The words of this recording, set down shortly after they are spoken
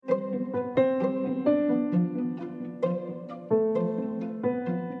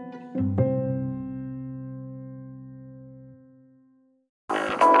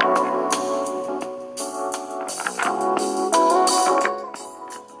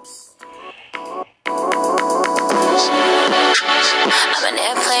I'm in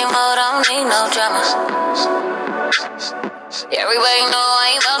airplane mode, I don't need no drama. Everybody know I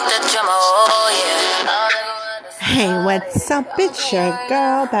ain't about that drama, oh yeah. Hey, what's up? It's your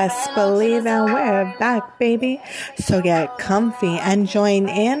girl, Best Believe, and we're back, baby. So get comfy and join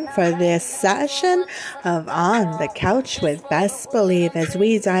in for this session of On the Couch with Best Believe as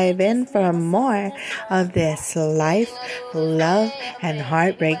we dive in for more of this life, love, and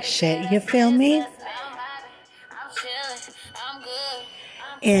heartbreak shit. You feel me?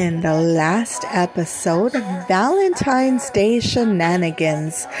 In the last episode, Valentine's Day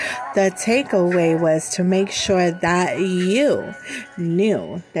shenanigans, the takeaway was to make sure that you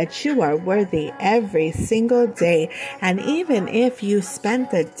knew that you are worthy every single day. And even if you spent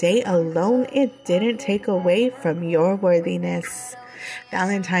the day alone, it didn't take away from your worthiness.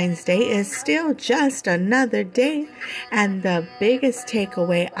 Valentine's Day is still just another day. And the biggest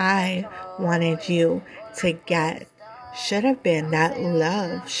takeaway I wanted you to get should have been that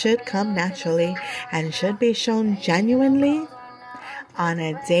love should come naturally and should be shown genuinely on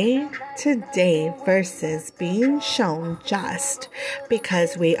a day-to-day versus being shown just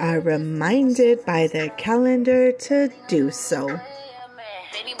because we are reminded by the calendar to do so.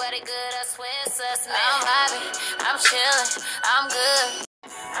 Anybody good, I swear it's us, man. I'm vibing, I'm chilling, I'm good.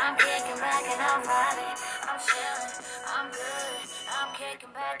 I'm kicking back and I'm vibing, I'm chilling, I'm good. I'm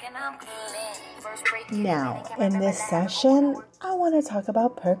kicking back and I'm good. Now, in this session, I want to talk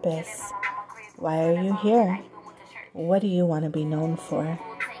about purpose. Why are you here? What do you want to be known for?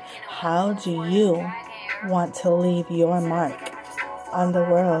 How do you want to leave your mark on the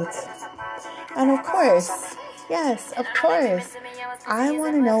world? And of course, yes, of course, I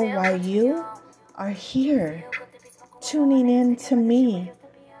want to know why you are here, tuning in to me,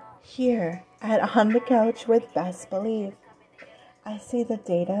 here at On the Couch with Best Believe. I see the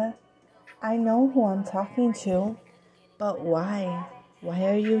data. I know who I'm talking to, but why? Why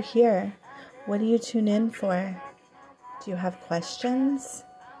are you here? What do you tune in for? Do you have questions?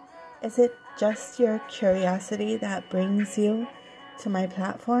 Is it just your curiosity that brings you to my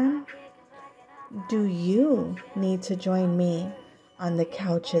platform? Do you need to join me on the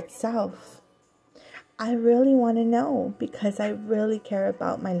couch itself? I really want to know because I really care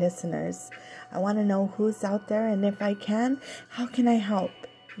about my listeners. I want to know who's out there, and if I can, how can I help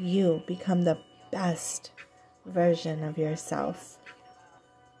you become the best version of yourself?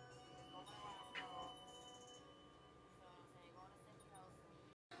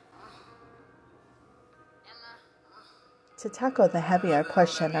 To tackle the heavier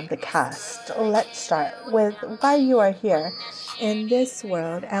portion of the cast, let's start with why you are here in this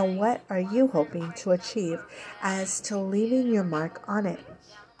world and what are you hoping to achieve as to leaving your mark on it.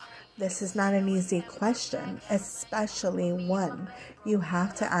 This is not an easy question, especially one you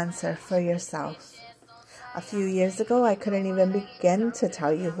have to answer for yourself. A few years ago, I couldn't even begin to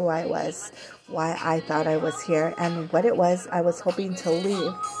tell you who I was, why I thought I was here, and what it was I was hoping to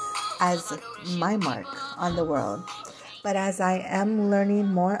leave as my mark on the world. But as I am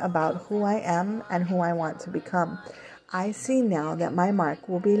learning more about who I am and who I want to become, I see now that my mark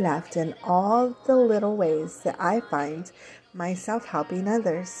will be left in all the little ways that I find myself helping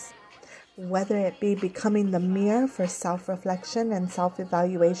others. Whether it be becoming the mirror for self-reflection and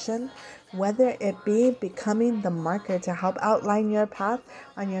self-evaluation, whether it be becoming the marker to help outline your path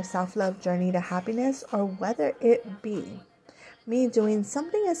on your self-love journey to happiness, or whether it be me doing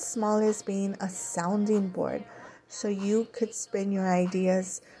something as small as being a sounding board so you could spin your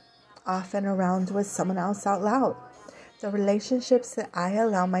ideas off and around with someone else out loud. The relationships that I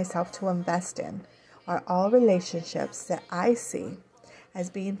allow myself to invest in are all relationships that I see as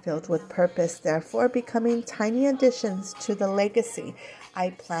being filled with purpose, therefore becoming tiny additions to the legacy I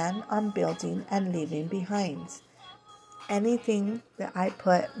plan on building and leaving behind. Anything that I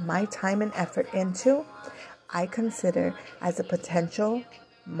put my time and effort into, I consider as a potential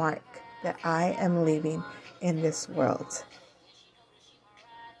mark that I am leaving in this world.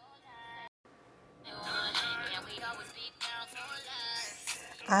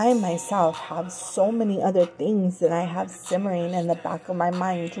 I myself have so many other things that I have simmering in the back of my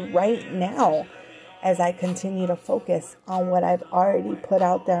mind right now as I continue to focus on what I've already put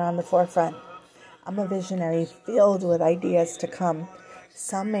out there on the forefront. I'm a visionary filled with ideas to come.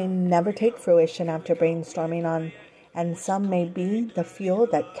 Some may never take fruition after brainstorming on, and some may be the fuel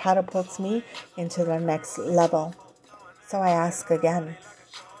that catapults me into the next level. So I ask again,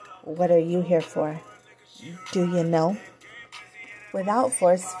 what are you here for? Do you know? Without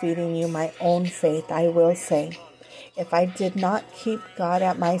force-feeding you my own faith, I will say, if I did not keep God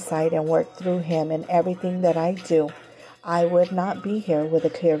at my side and work through Him in everything that I do, I would not be here with a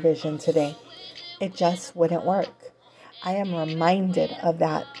clear vision today. It just wouldn't work. I am reminded of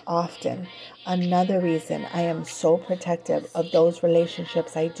that often. Another reason I am so protective of those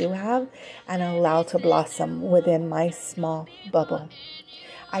relationships I do have and allow to blossom within my small bubble.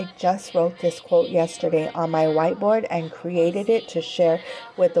 I just wrote this quote yesterday on my whiteboard and created it to share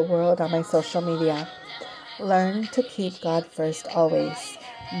with the world on my social media. Learn to keep God first always,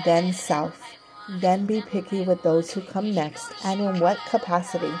 then self, then be picky with those who come next and in what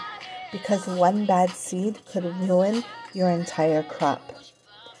capacity, because one bad seed could ruin your entire crop.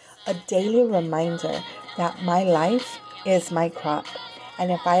 A daily reminder that my life is my crop,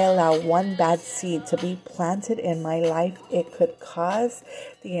 and if I allow one bad seed to be planted in my life, it could cause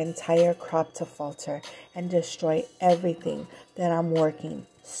the entire crop to falter and destroy everything that I'm working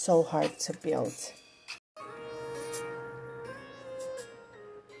so hard to build.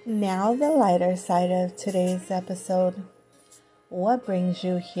 Now the lighter side of today's episode. What brings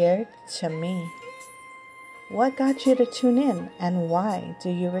you here to me? What got you to tune in, and why do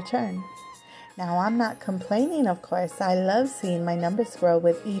you return? Now, I'm not complaining, of course. I love seeing my numbers grow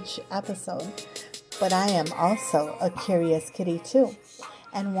with each episode. But I am also a curious kitty too,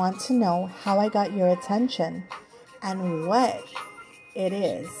 and want to know how I got your attention and what it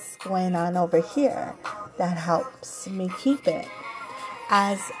is going on over here that helps me keep it.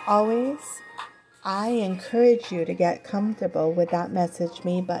 As always, I encourage you to get comfortable with that message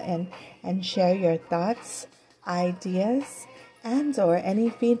me button and share your thoughts, ideas, and or any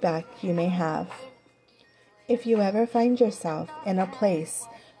feedback you may have. If you ever find yourself in a place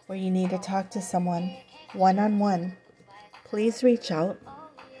where you need to talk to someone one-on-one, please reach out.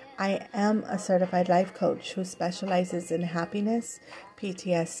 I am a certified life coach who specializes in happiness,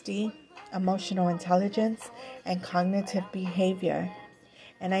 PTSD, emotional intelligence, and cognitive behavior.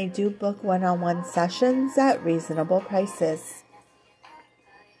 And I do book one-on-one sessions at reasonable prices.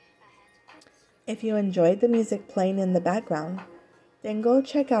 If you enjoyed the music playing in the background, then go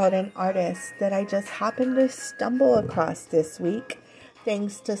check out an artist that I just happened to stumble across this week,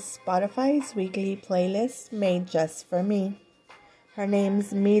 thanks to Spotify's weekly playlist made just for me. Her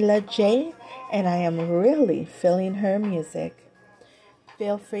name's Mila J, and I am really feeling her music.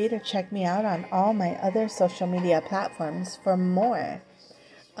 Feel free to check me out on all my other social media platforms for more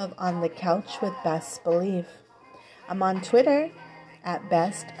of On the Couch with Best Believe. I'm on Twitter at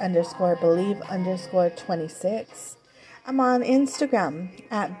best_believe_26. I'm on Instagram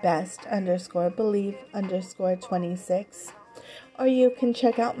at best_believe_26. Or you can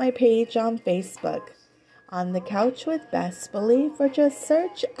check out my page on Facebook, On the Couch with Best Believe, or just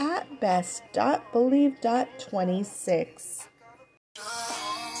search at best.believe.26.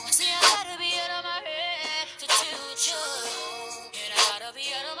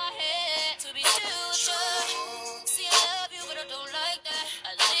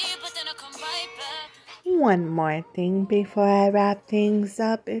 One more thing before I wrap things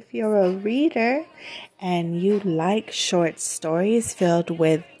up. If you're a reader and you like short stories filled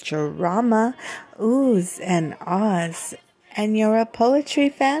with drama, oohs and ahs, and you're a poetry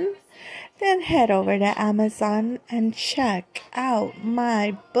fan, then head over to Amazon and check out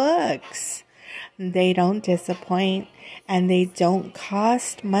my books. They don't disappoint, and they don't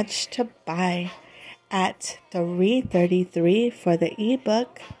cost much to buy, at $3.33 for the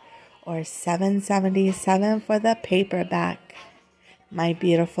ebook or $7.77 for the paperback. My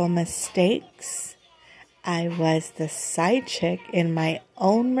Beautiful Mistakes, I was the side chick in my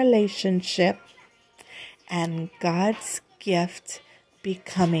own relationship, and God's Gift,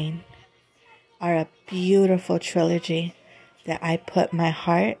 Becoming are a beautiful trilogy that I put my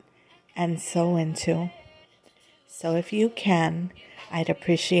heart and soul into. So if you can, I'd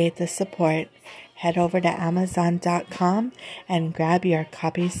appreciate the support. Head over to Amazon.com and grab your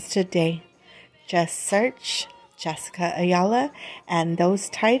copies today. Just search Jessica Ayala and those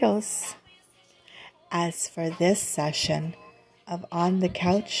titles. As for this session of On the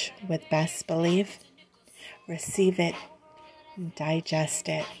Couch with Best Believe, receive it, digest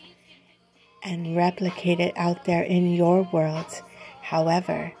it, and replicate it out there in your world,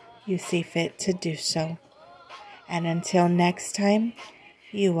 however you see fit to do so. And until next time,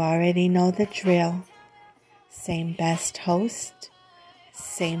 you already know the drill. Same best host,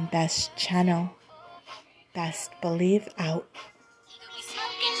 same best channel. Best Believe out. We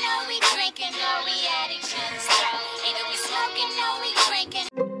smoking, no, we drinking, no, we